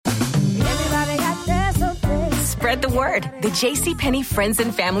spread the word. The JCPenney Friends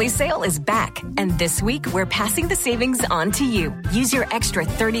and Family Sale is back. And this week, we're passing the savings on to you. Use your extra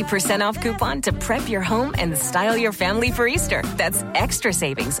 30% off coupon to prep your home and style your family for Easter. That's extra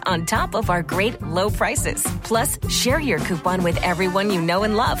savings on top of our great low prices. Plus, share your coupon with everyone you know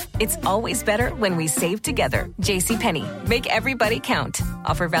and love. It's always better when we save together. JCPenney. Make everybody count.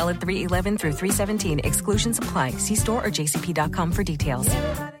 Offer valid 3/11 through 3/17. Exclusions apply. See store or jcp.com for details.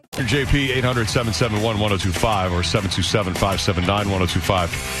 JP 800-771-1025 or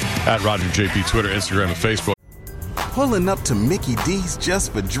 727-579-1025 at Roger JP, Twitter, Instagram, and Facebook. Pulling up to Mickey D's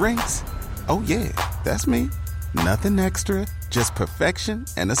just for drinks? Oh yeah, that's me. Nothing extra, just perfection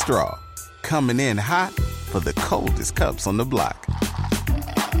and a straw. Coming in hot for the coldest cups on the block.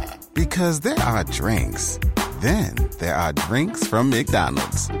 Because there are drinks. Then there are drinks from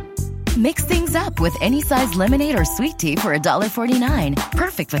McDonald's. Mix things up with any size lemonade or sweet tea for $1.49.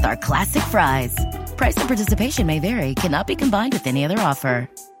 Perfect with our classic fries. Price and participation may vary. Cannot be combined with any other offer.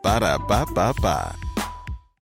 Ba-da-ba-ba-ba.